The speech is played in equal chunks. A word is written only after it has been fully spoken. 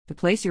To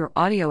place your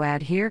audio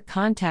ad here,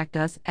 contact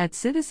us at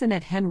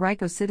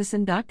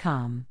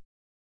citizen@henricocitizen.com.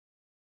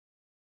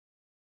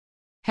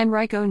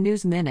 Henrico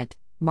News Minute,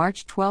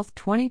 March 12,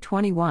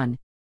 2021.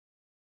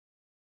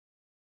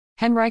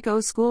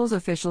 Henrico Schools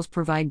officials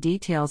provide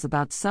details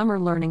about summer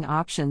learning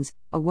options.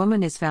 A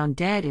woman is found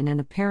dead in an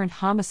apparent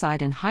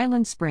homicide in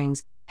Highland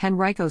Springs.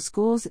 Henrico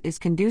Schools is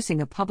conducting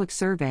a public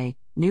survey.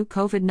 New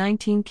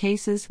COVID-19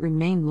 cases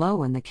remain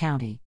low in the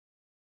county.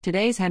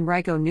 Today's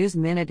Henrico News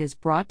Minute is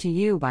brought to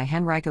you by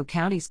Henrico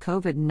County's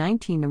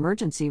COVID-19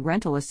 Emergency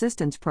Rental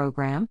Assistance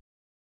Program.